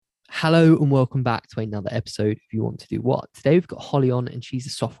Hello and welcome back to another episode of You Want to Do What. Today we've got Holly on and she's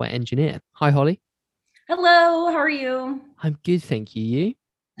a software engineer. Hi, Holly. Hello, how are you? I'm good, thank you. You?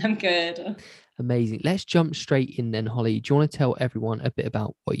 I'm good. Amazing. Let's jump straight in then, Holly. Do you want to tell everyone a bit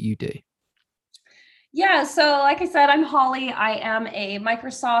about what you do? Yeah, so like I said, I'm Holly. I am a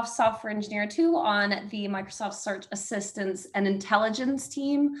Microsoft software engineer too on the Microsoft Search Assistance and Intelligence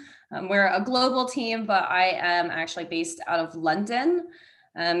team. We're a global team, but I am actually based out of London.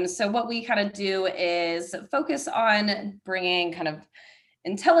 So what we kind of do is focus on bringing kind of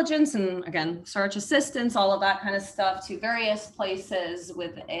intelligence and again, search assistance, all of that kind of stuff to various places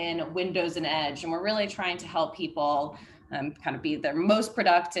within Windows and Edge. And we're really trying to help people kind of be their most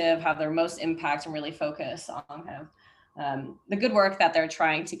productive, have their most impact, and really focus on kind of the good work that they're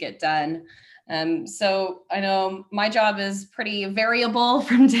trying to get done. So I know my job is pretty variable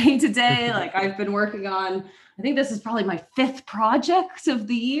from day to day. Like I've been working on, I think this is probably my fifth project of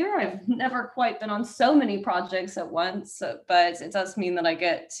the year. I've never quite been on so many projects at once, but it does mean that I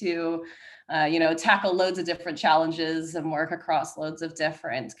get to, tackle loads of different challenges and work across loads of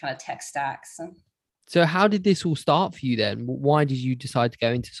different kind of tech stacks. So, how did this all start for you then? Why did you decide to go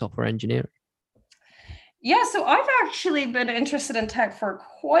into software engineering? Yeah, so I've actually been interested in tech for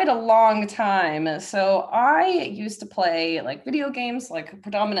quite a long time. So I used to play like video games, like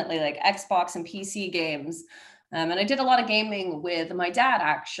predominantly like Xbox and PC games. And I did a lot of gaming with my dad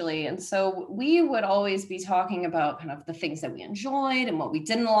actually. And so we would always be talking about kind of the things that we enjoyed and what we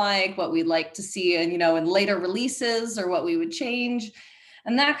didn't like, what we'd like to see in later releases or what we would change.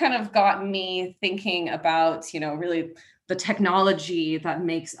 And that kind of got me thinking about, really the technology that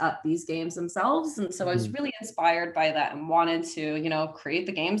makes up these games themselves. And so I was Mhm. really inspired by that and wanted to, create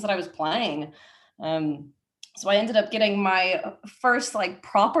the games that I was playing. So I ended up getting my first like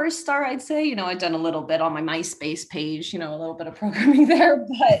proper start, I'd say. I'd done a little bit on my MySpace page, a little bit of programming there,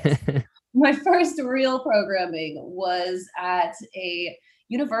 but my first real programming was at a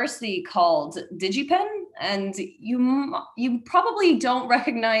university called DigiPen, and you probably don't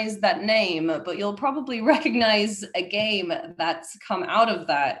recognize that name, but you'll probably recognize a game that's come out of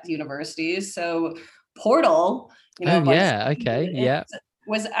that university. So Portal, Oh, by yeah. Steam, Okay. it Yeah.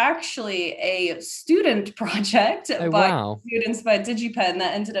 was actually a student project Oh, by wow. students by DigiPen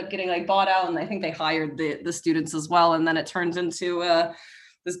that ended up getting like bought out, and I think they hired the students as well, and then it turned into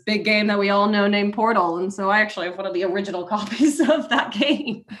this big game that we all know named Portal. And so I actually have one of the original copies of that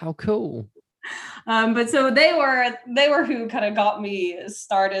game. How cool. But so they were who kind of got me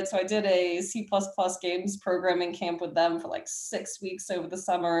started. So I did a C++ games programming camp with them for like 6 weeks over the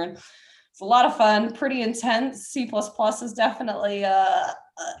summer. It's a lot of fun, pretty intense. C++ is definitely a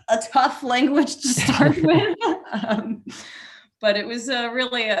tough language to start with. But it was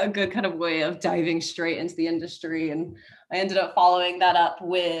really a good kind of way of diving straight into the industry. And I ended up following that up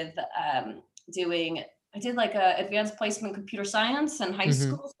with I did like a advanced placement computer science in high Hmm.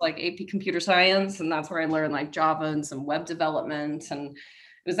 school, so like AP computer science. And that's where I learned like Java and some web development. And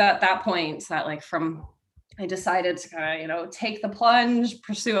it was at that point that I decided to kind of, take the plunge,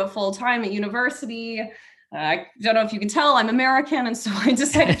 pursue it full time at university. I don't know if you can tell, I'm American. And so I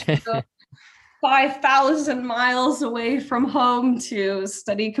decided to go 5,000 miles away from home to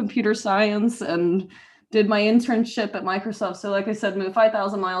study computer science and did my internship at Microsoft. So, like I said, moved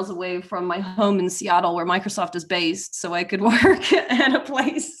 5,000 miles away from my home in Seattle, where Microsoft is based, so I could work at a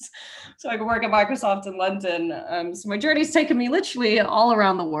place. So I could work at Microsoft in London. So my journey's taken me literally all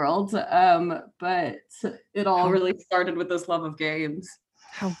around the world, but it all How really started with this love of games.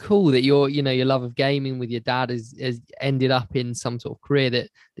 how cool that your love of gaming with your dad has ended up in some sort of career that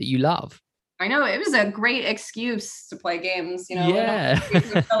you love. I know it was a great excuse to play games, when I Yeah.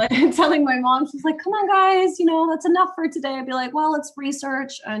 was telling my mom, she's like, come on, guys, that's enough for today. I'd be like, well, it's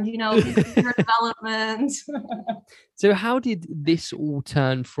research and, computer development. So how did this all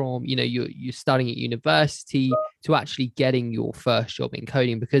turn from, you're studying at university to actually getting your first job in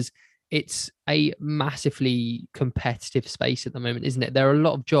coding? Because it's a massively competitive space at the moment, isn't it? There are a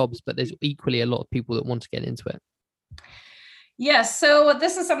lot of jobs, but there's equally a lot of people that want to get into it. Yes, so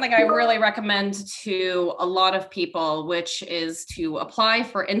this is something I really recommend to a lot of people, which is to apply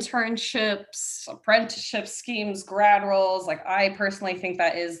for internships, apprenticeship schemes, grad roles. Like I personally think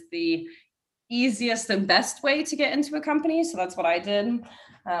that is the easiest and best way to get into a company. So that's what I did.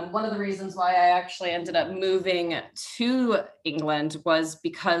 One of the reasons why I actually ended up moving to England was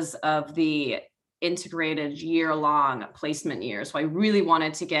because of the integrated year-long placement year. So I really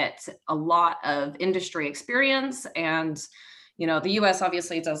wanted to get a lot of industry experience. And the US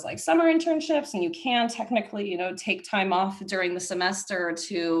obviously does like summer internships, and you can technically, take time off during the semester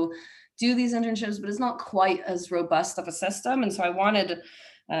to do these internships, but it's not quite as robust of a system. And so I wanted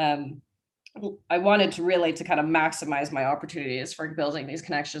um, I wanted to really to kind of maximize my opportunities for building these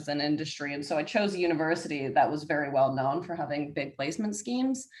connections in industry. And so I chose a university that was very well known for having big placement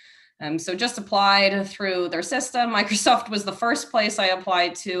schemes. So just applied through their system. Microsoft was the first place I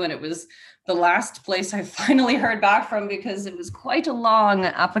applied to, and it was the last place I finally heard back from because it was quite a long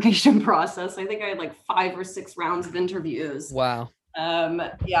application process. I think I had like 5 or 6 rounds of interviews. Wow.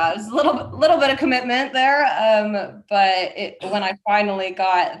 Yeah, it was a little bit of commitment there. But when I finally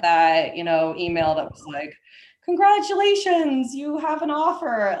got that, email that was like, congratulations, you have an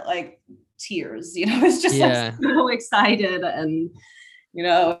offer, like tears, it's just like so excited. And,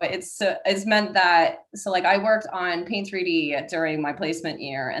 it's meant that, so like I worked on Paint 3D during my placement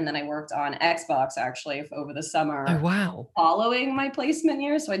year, and then I worked on Xbox actually over the summer. Oh, wow. Following my placement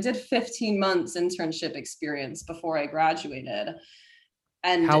year. So I did 15 months internship experience before I graduated.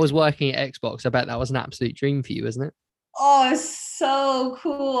 And how was working at Xbox? I bet that was an absolute dream for you, isn't it? Oh, it's so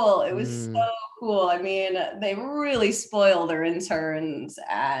cool. It was so cool. I mean, they really spoil their interns,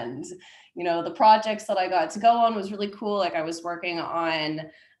 and the projects that I got to go on was really cool. Like I was working on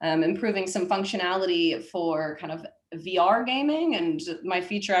improving some functionality for kind of VR gaming, and my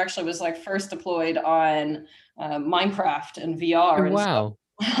feature actually was like first deployed on Minecraft and VR. Oh, wow.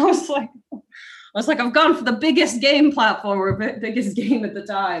 And so I was like, I've gone for the biggest game platform or biggest game at the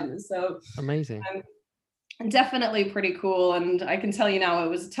time. So amazing. Definitely pretty cool. And I can tell you now, it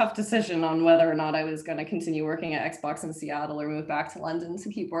was a tough decision on whether or not I was going to continue working at Xbox in Seattle or move back to London to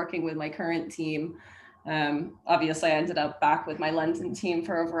keep working with my current team. Obviously, I ended up back with my London team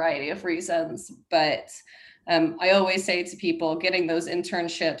for a variety of reasons, but I always say to people, getting those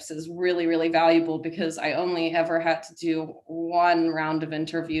internships is really, really valuable because I only ever had to do 1 round of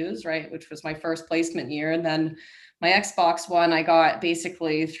interviews, right, which was my first placement year. And then my Xbox one, I got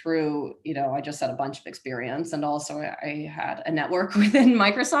basically through, I just had a bunch of experience, and also I had a network within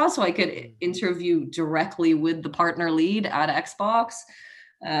Microsoft, so I could interview directly with the partner lead at Xbox.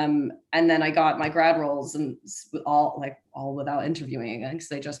 And then I got my grad roles and all without interviewing because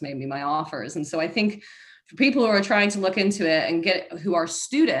they just made me my offers. And so I think for people who are trying to look into it and who are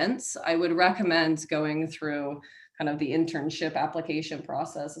students, I would recommend going through kind of the internship application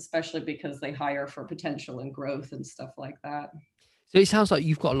process, especially because they hire for potential and growth and stuff like that. So it sounds like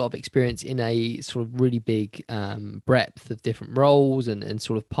you've got a lot of experience in a sort of really big breadth of different roles and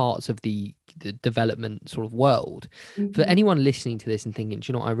sort of parts of the development sort of world. Mm-hmm. For anyone listening to this and thinking,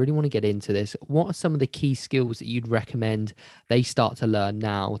 do you know, I really want to get into this, what are some of the key skills that you'd recommend they start to learn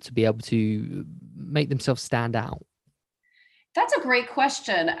now to be able to make themselves stand out? That's a great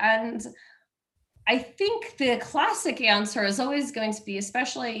question. And I think the classic answer is always going to be,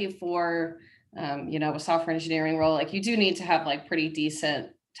 especially for, a software engineering role, like you do need to have like pretty decent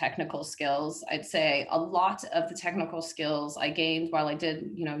technical skills. I'd say a lot of the technical skills I gained while I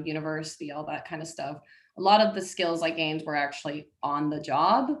did, university, all that kind of stuff. A lot of the skills I gained were actually on the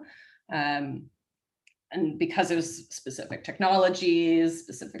job. And because it was specific technologies,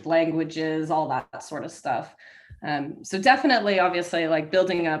 specific languages, all that sort of stuff. So definitely, obviously, like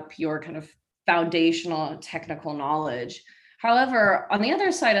building up your kind of foundational technical knowledge. However, on the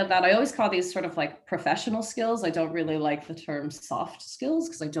other side of that, I always call these sort of like professional skills. I don't really like the term soft skills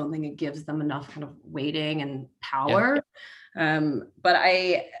because I don't think it gives them enough kind of weighting and power. Yeah. But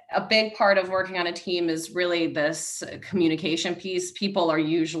a big part of working on a team is really this communication piece. People are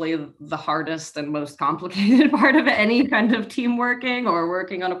usually the hardest and most complicated part of any kind of team working or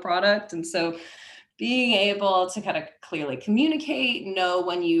working on a product. And so being able to kind of clearly communicate, know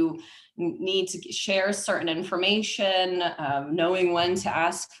when you need to share certain information, knowing when to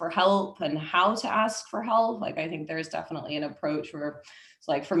ask for help and how to ask for help. Like, I think there's definitely an approach where it's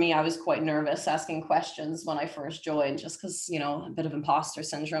like, for me, I was quite nervous asking questions when I first joined, just because, a bit of imposter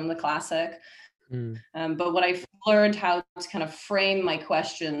syndrome, the classic. But when I learned how to kind of frame my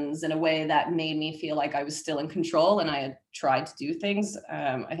questions in a way that made me feel like I was still in control and I had tried to do things,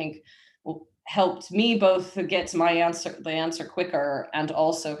 I think helped me both get to the answer quicker, and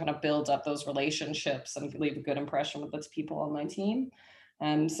also kind of build up those relationships and leave a good impression with those people on my team.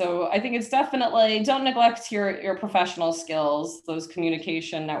 And so I think it's definitely, don't neglect your professional skills, those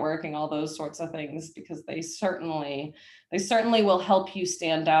communication, networking, all those sorts of things, because they certainly will help you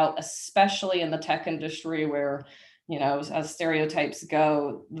stand out, especially in the tech industry where, as stereotypes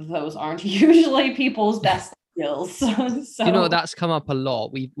go, those aren't usually people's best skills. So, that's come up a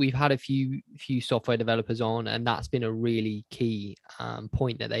lot. We've had a few software developers on, and that's been a really key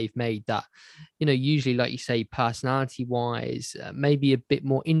point that they've made, that usually, like you say, personality wise, maybe a bit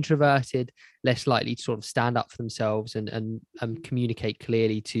more introverted, less likely to sort of stand up for themselves and communicate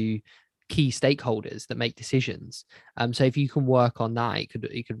clearly to key stakeholders that make decisions. So if you can work on that,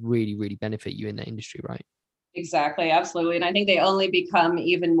 it could really, really benefit you in the industry, right? Exactly, absolutely. And I think they only become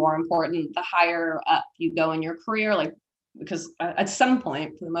even more important the higher up you go in your career, like because at some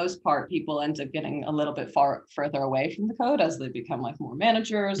point, for the most part, people end up getting a little bit further away from the code as they become like more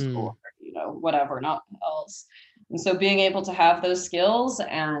managers or whatever, not else. And so being able to have those skills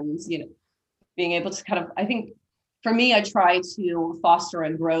and being able to kind of, I think for me, I try to foster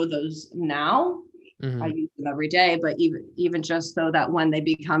and grow those now. I use them every day, but even just so that when they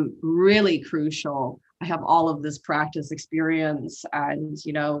become really crucial, I have all of this practice experience and,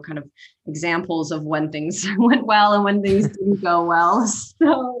 kind of examples of when things went well and when things didn't go well.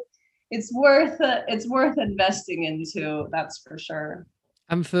 So it's worth investing into, that's for sure.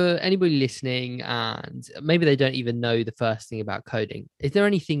 And for anybody listening, and maybe they don't even know the first thing about coding, is there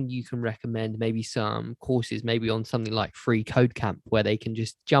anything you can recommend? Maybe some courses, maybe on something like Free Code Camp, where they can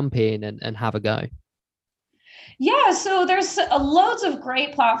just jump in and have a go? Yeah, so there's loads of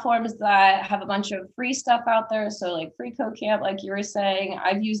great platforms that have a bunch of free stuff out there. So like Free Code Camp, like you were saying,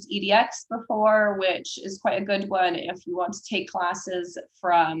 I've used EDX before, which is quite a good one if you want to take classes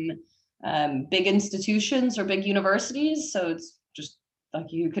from big institutions or big universities. So it's just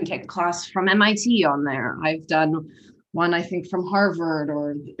like you can take a class from MIT on there. I've done one, I think, from Harvard,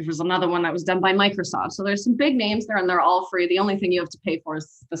 or there was another one that was done by Microsoft. So there's some big names there and they're all free. The only thing you have to pay for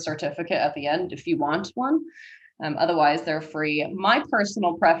is the certificate at the end if you want one. Otherwise, they're free. My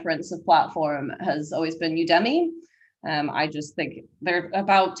personal preference of platform has always been Udemy. I just think they're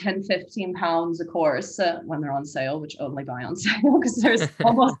about 10, 15 pounds a course when they're on sale, which only buy on sale because there's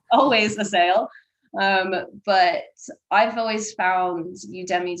almost always a sale. But I've always found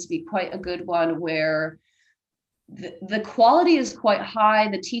Udemy to be quite a good one where the quality is quite high.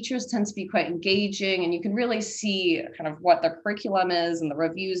 The teachers tend to be quite engaging, and you can really see kind of what the curriculum is and the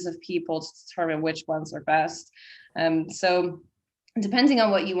reviews of people to determine which ones are best. So depending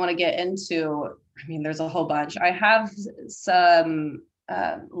on what you want to get into, I mean, there's a whole bunch. I have some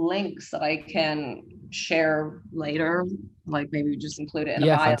links that I can share later, like maybe just include it in a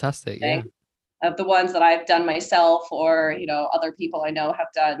bio. Fantastic. Yeah. Of the ones that I've done myself or, other people I know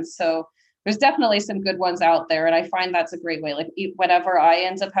have done. So there's definitely some good ones out there. And I find that's a great way. Like whenever I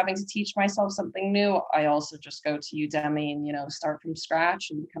end up having to teach myself something new, I also just go to Udemy and, start from scratch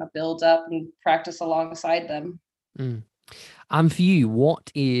and kind of build up and practice alongside them. And for you,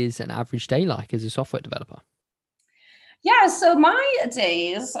 what is an average day like as a software developer? Yeah, so my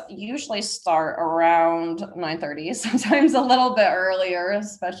days usually start around 9:30, sometimes a little bit earlier,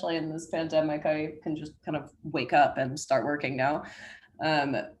 especially in this pandemic. I can just kind of wake up and start working now.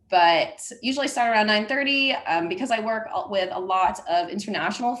 But usually start around 9:30 because I work with a lot of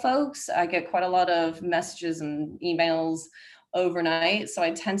international folks. I get quite a lot of messages and emails overnight. So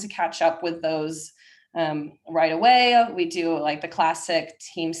I tend to catch up with those right away. We do like the classic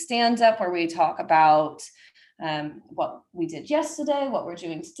team stand-up where we talk about what we did yesterday, what we're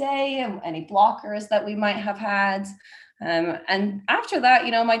doing today, and any blockers that we might have had. And after that,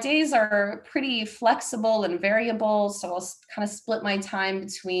 my days are pretty flexible and variable. So I'll kind of split my time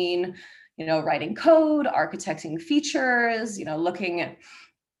between, writing code, architecting features, looking at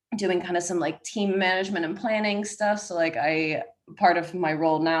doing kind of some like team management and planning stuff. So like part of my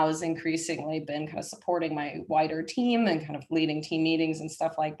role now has increasingly been kind of supporting my wider team and kind of leading team meetings and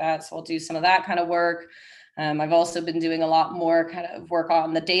stuff like that. So I'll do some of that kind of work. I've also been doing a lot more kind of work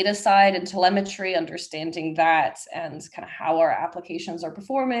on the data side and telemetry, understanding that and kind of how our applications are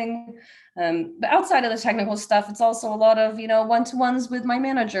performing. But outside of the technical stuff, it's also a lot of, one-to-ones with my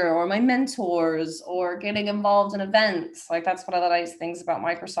manager or my mentors or getting involved in events. Like that's one of the nice things about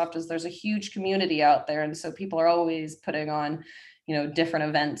Microsoft is there's a huge community out there. And so people are always putting on, different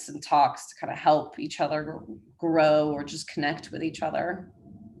events and talks to kind of help each other grow or just connect with each other.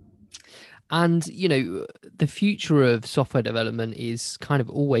 And, the future of software development is kind of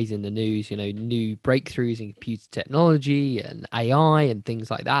always in the news, new breakthroughs in computer technology and AI and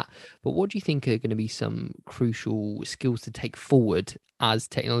things like that. But what do you think are going to be some crucial skills to take forward as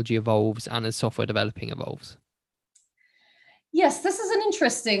technology evolves and as software developing evolves? Yes, this is an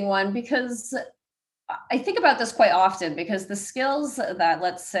interesting one because I think about this quite often because the skills that,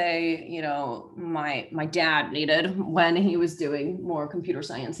 let's say, my dad needed when he was doing more computer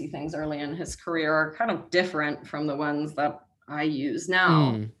science-y things early in his career are kind of different from the ones that I use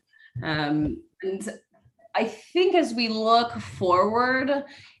now. And I think as we look forward,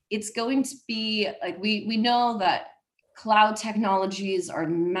 it's going to be like we know that Cloud technologies are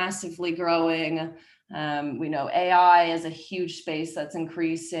massively growing. We know AI is a huge space that's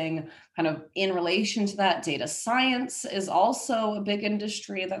increasing. Kind of in relation to that, data science is also a big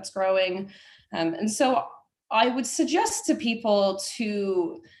industry that's growing. And so I would suggest to people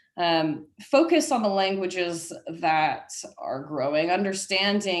to focus on the languages that are growing,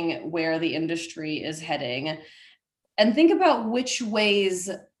 understanding where the industry is heading, and think about which ways,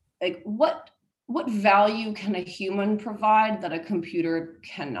 like what value can a human provide that a computer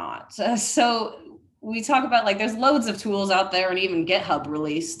cannot. So we talk about, like, there's loads of tools out there, and even GitHub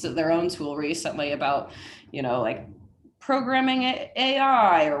released their own tool recently about, like programming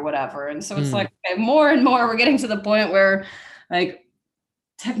AI or whatever. And so it's like, okay, more and more we're getting to the point where, like,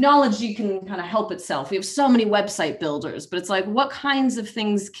 technology can kind of help itself. We have so many website builders, but it's like, what kinds of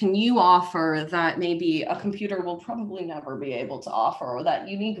things can you offer that maybe a computer will probably never be able to offer, or that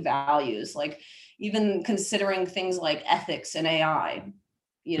unique values, like even considering things like ethics in AI,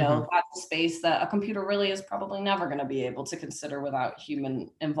 that's a space that a computer really is probably never going to be able to consider without human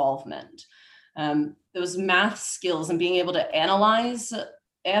involvement. Those math skills and being able to analyze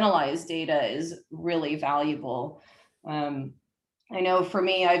data is really valuable. I know for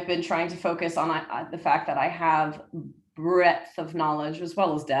me, I've been trying to focus on the fact that I have breadth of knowledge as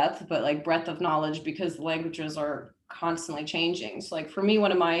well as depth, but like breadth of knowledge, because the languages are constantly changing. So like for me,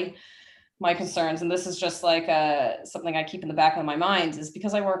 one of my concerns, and this is just like something I keep in the back of my mind, is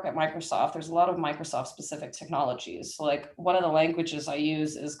because I work at Microsoft, there's a lot of Microsoft specific technologies. So like one of the languages I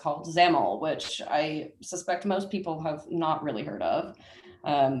use is called XAML, which I suspect most people have not really heard of.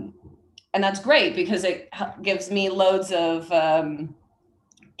 And that's great because it gives me loads of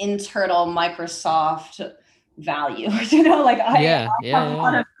internal Microsoft value. I have a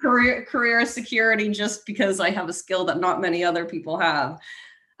lot of career security just because I have a skill that not many other people have.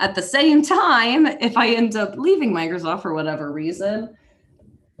 At the same time, if I end up leaving Microsoft for whatever reason,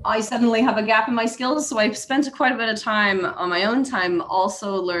 I suddenly have a gap in my skills. So I've spent quite a bit of time on my own time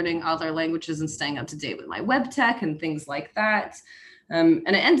also learning other languages and staying up to date with my web tech and things like that. And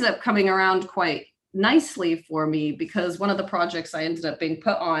it ended up coming around quite nicely for me, because one of the projects I ended up being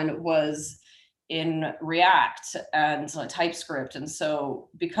put on was in React and TypeScript. And so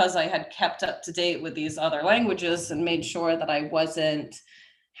because I had kept up to date with these other languages and made sure that I wasn't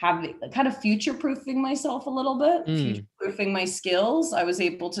having kind of future-proofing myself a little bit, future-proofing my skills, I was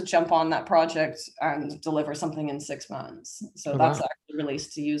able to jump on that project and deliver something in 6 months. So that's actually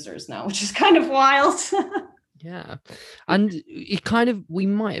released to users now, which is kind of wild. Yeah. And it kind of, we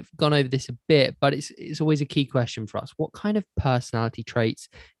might have gone over this a bit, but it's always a key question for us. What kind of personality traits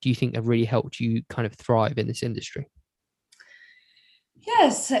do you think have really helped you kind of thrive in this industry?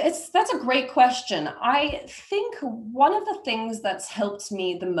 Yes, that's a great question. I think one of the things that's helped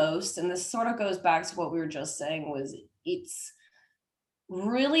me the most, and this sort of goes back to what we were just saying, was it's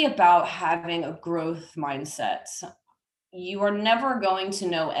really about having a growth mindset. You are never going to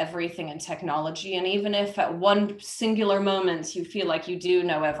know everything in technology. And even if at one singular moment you feel like you do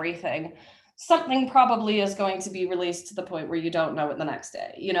know everything, something probably is going to be released to the point where you don't know it the next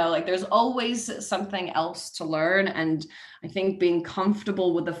day. Like there's always something else to learn. And I think being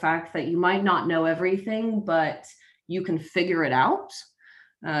comfortable with the fact that you might not know everything, but you can figure it out,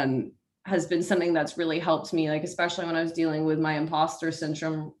 has been something that's really helped me, like especially when I was dealing with my imposter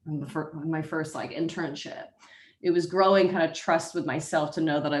syndrome in my first internship. It was growing kind of trust with myself to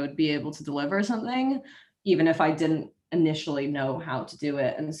know that I would be able to deliver something, even if I didn't initially know how to do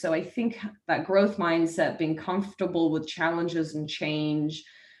it. And so I think that growth mindset, being comfortable with challenges and change,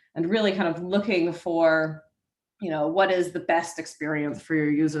 and really kind of looking for, what is the best experience for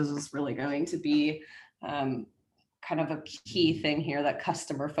your users, is really going to be kind of a key thing here, that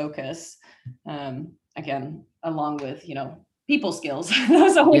customer focus, again, along with, people skills.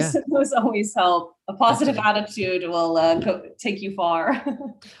 Those always help. A positive attitude will take you far.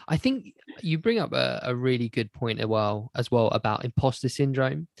 I think you bring up a really good point as well about imposter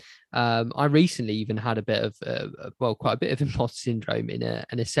syndrome. I recently even had a bit of quite a bit of imposter syndrome in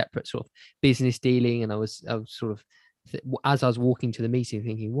a separate sort of business dealing, and I was sort of, as I was walking to the meeting,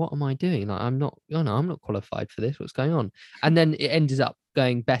 thinking, what am I doing? Like, I'm not qualified for this. What's going on? And then it ended up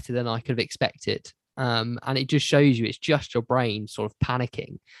going better than I could have expected. And it just shows you it's just your brain sort of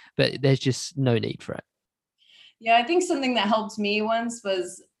panicking, but there's just no need for it. Yeah, I think something that helped me once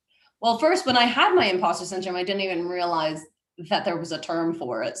was, well, first, when I had my imposter syndrome, I didn't even realize that there was a term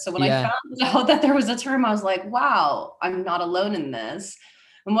for it. So when I found out that there was a term, I was like, wow, I'm not alone in this.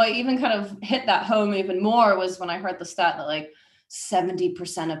 And what even kind of hit that home even more was when I heard the stat that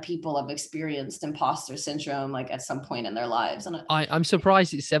 70% of people have experienced imposter syndrome like at some point in their lives. And I'm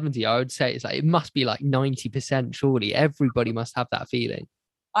surprised it's 70. I would say it's like, it must be like 90%. Surely everybody must have that feeling.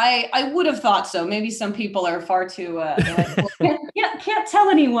 I would have thought so. Maybe some people are far too they're like, well, can't tell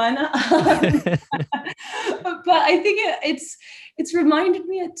anyone. But I think it's reminded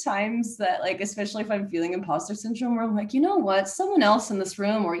me at times that, like, especially if I'm feeling imposter syndrome, where I'm like, you know what, someone else in this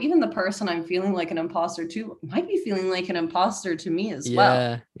room, or even the person I'm feeling like an imposter to, might be feeling like an imposter to me as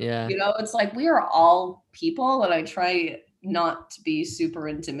well. Yeah. You know, it's like we are all people, and I try not to be super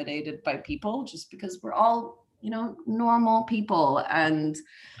intimidated by people, just because we're all, you know, normal people. And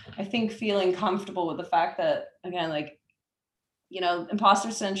I think feeling comfortable with the fact that, again, like, you know,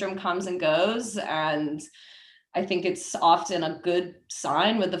 imposter syndrome comes and goes. And I think it's often a good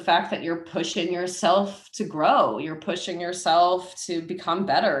sign with the fact that you're pushing yourself to grow. You're pushing yourself to become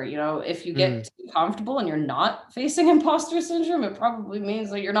better. You know, if you get too comfortable and you're not facing imposter syndrome, it probably means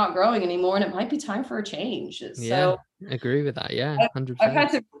that you're not growing anymore, and it might be time for a change. Yeah, So agree with that. Yeah,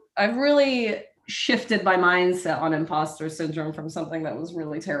 100%. I've really shifted my mindset on imposter syndrome from something that was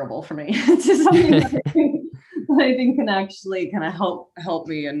really terrible for me to something that I think can actually kind of help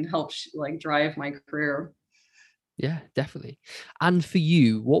me and help like drive my career. Yeah, definitely. And for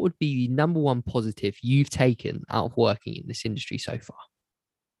you, what would be the number one positive you've taken out of working in this industry so far?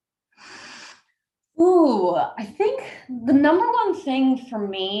 Ooh, I think the number one thing for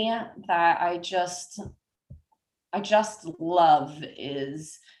me that I just love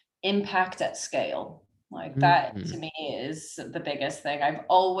is impact at scale. Like, that to me is the biggest thing. I've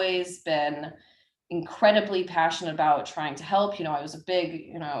always been incredibly passionate about trying to help. You know, I was a big,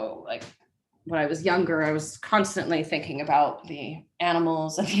 you know, like, when I was younger, I was constantly thinking about the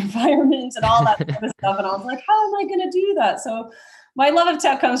animals and the environment and all that sort of stuff. And I was like, how am I going to do that? So my love of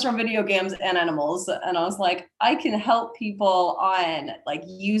tech comes from video games and animals. And I was like, I can help people on like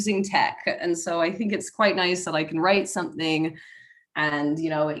using tech. And so I think it's quite nice that I can write something and,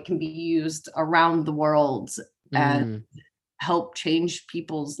 you know, it can be used around the world and help change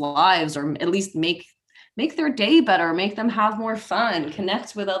people's lives, or at least make their day better, make them have more fun,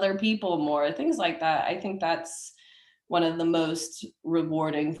 connect with other people more, things like that. I think that's one of the most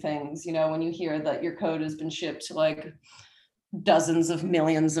rewarding things, you know, when you hear that your code has been shipped to like dozens of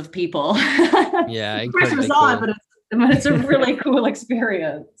millions of people. Yeah, incredibly cool. On, but it's a really cool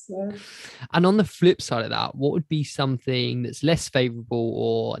experience. So. And on the flip side of that, what would be something that's less favorable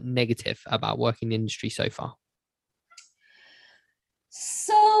or negative about working in the industry so far?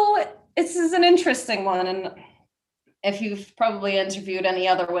 So this is an interesting one. And if you've probably interviewed any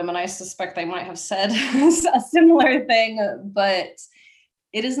other women, I suspect they might have said a similar thing, but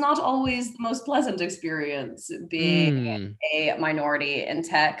it is not always the most pleasant experience being a minority in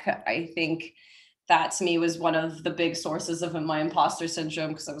tech. I think that to me was one of the big sources of my imposter syndrome,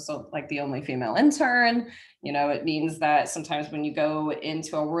 because I was like the only female intern. You know, it means that sometimes when you go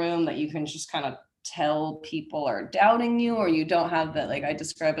into a room that you can just kind of tell people are doubting you, or you don't have that, like I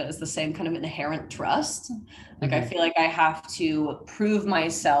describe it as the same kind of inherent trust. Like I feel like I have to prove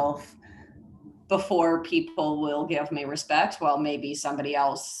myself before people will give me respect. Well, maybe somebody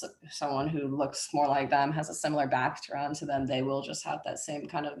else, someone who looks more like them, has a similar background to them, they will just have that same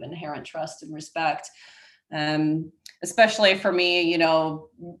kind of inherent trust and respect. Especially for me, you know,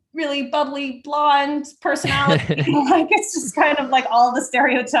 really bubbly blonde personality. Like, it's just kind of like all the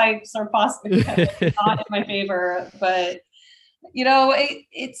stereotypes are possibly kind of not in my favor. But, you know,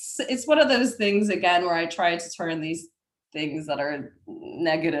 it's one of those things, again, where I try to turn these things that are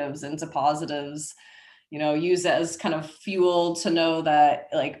negatives into positives, you know, use it as kind of fuel to know that,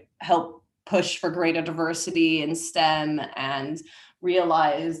 like, help push for greater diversity in STEM, and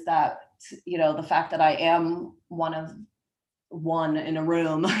realize that, you know, the fact that I am one in a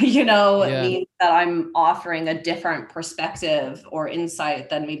room, you know, means that I'm offering a different perspective or insight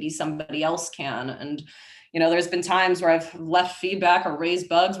than maybe somebody else can. And, you know, there's been times where I've left feedback or raised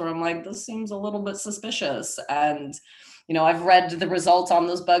bugs where I'm like, this seems a little bit suspicious. And, you know, I've read the results on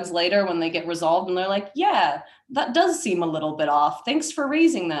those bugs later when they get resolved, and they're like, yeah, that does seem a little bit off. Thanks for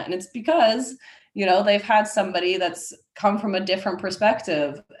raising that. And it's because, you know, they've had somebody that's come from a different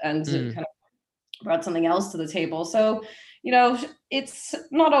perspective and kind of brought something else to the table. So, you know, it's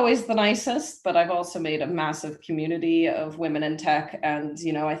not always the nicest, but I've also made a massive community of women in tech. And,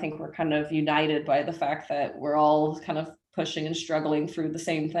 you know, I think we're kind of united by the fact that we're all kind of pushing and struggling through the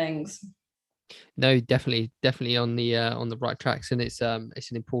same things. No, definitely on the right tracks, and it's an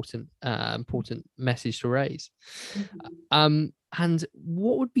important message to raise. And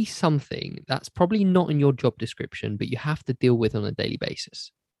what would be something that's probably not in your job description, but you have to deal with on a daily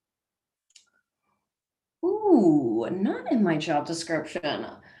basis? Ooh, Ooh, not in my job description.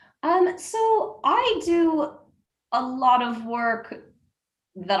 So I do a lot of work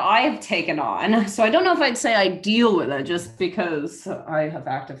that I've taken on. So I don't know if I'd say I deal with it just because I have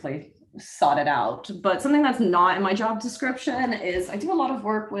actively sought it out. But something that's not in my job description is I do a lot of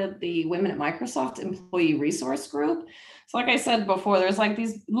work with the Women at Microsoft Employee Resource Group. So like I said before, there's like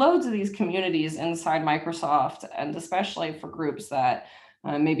these loads of these communities inside Microsoft, and especially for groups that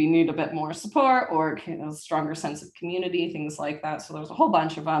maybe need a bit more support or a stronger sense of community, things like that. So there's a whole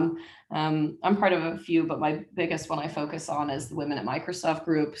bunch of them. I'm part of a few, but my biggest one I focus on is the Women at Microsoft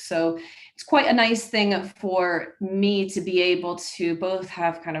group. So it's quite a nice thing for me to be able to both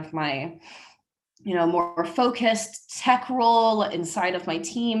have kind of my more focused tech role inside of my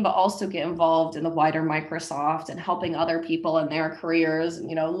team, but also get involved in the wider Microsoft and helping other people in their careers and,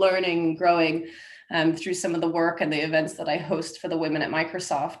 learning, growing through some of the work and the events that I host for the Women at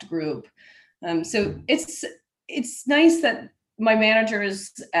Microsoft group. So it's nice that my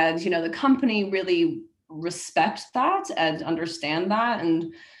managers and, the company really respect that and understand that.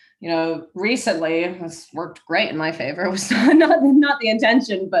 And recently it's worked great in my favor. It was not the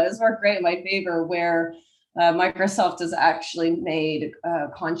intention, but it's worked great in my favor where Microsoft has actually made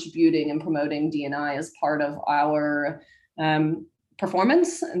contributing and promoting D&I as part of our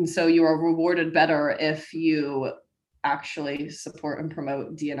performance. And so you are rewarded better if you actually support and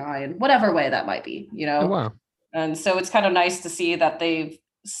promote D&I in whatever way that might be, Oh, wow. And so it's kind of nice to see that they've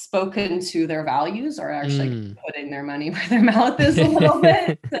spoken to their values or actually putting their money where their mouth is a little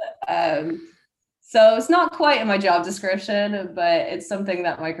bit. So it's not quite in my job description, but it's something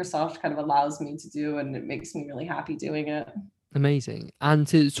that Microsoft kind of allows me to do, and it makes me really happy doing it. Amazing. And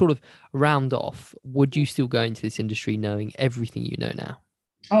to sort of round off, would you still go into this industry knowing everything you know now?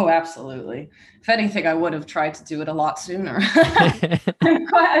 Oh, absolutely. If anything, I would have tried to do it a lot sooner. I'm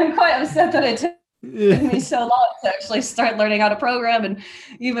quite upset that it took me so long to actually start learning how to program, and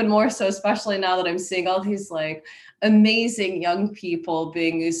even more so, especially now that I'm seeing all these like amazing young people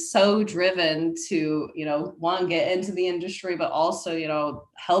being so driven to, want to get into the industry, but also,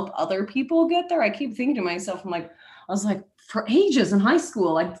 help other people get there. I keep thinking to myself, I was like, for ages in high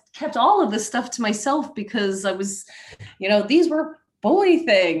school, I kept all of this stuff to myself because I was, these were bully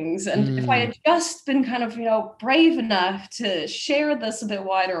things. And if I had just been kind of, brave enough to share this a bit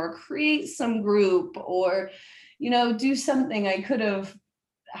wider or create some group or, do something, I could have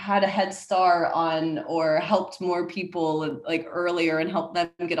had a head start on or helped more people like earlier and helped them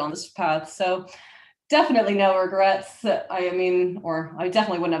get on this path. So definitely no regrets. I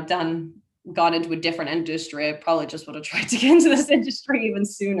definitely wouldn't have got into a different industry. I probably just would have tried to get into this industry even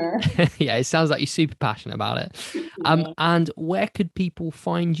sooner. Yeah, it sounds like you're super passionate about it. And where could people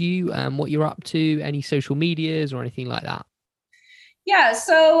find you? What you're up to? Any social medias or anything like that? Yeah,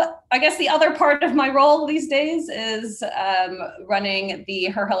 so I guess the other part of my role these days is running the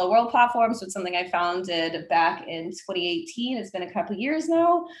Her Hello World platform. So it's something I founded back in 2018. It's been a couple of years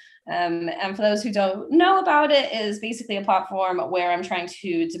now. And for those who don't know about it, is basically a platform where I'm trying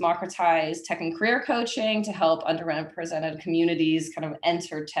to democratize tech and career coaching to help underrepresented communities kind of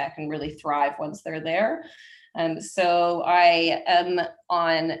enter tech and really thrive once they're there. So I am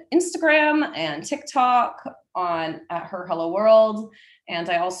on Instagram and TikTok at Her Hello World. And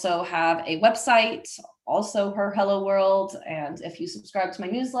I also have a website, also Her Hello World. And if you subscribe to my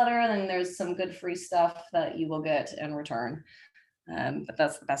newsletter, then there's some good free stuff that you will get in return. But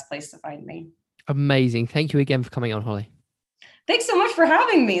that's the best place to find me. Amazing. Thank you again for coming on, Holly. Thanks so much for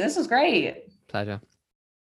having me. This was great. Pleasure.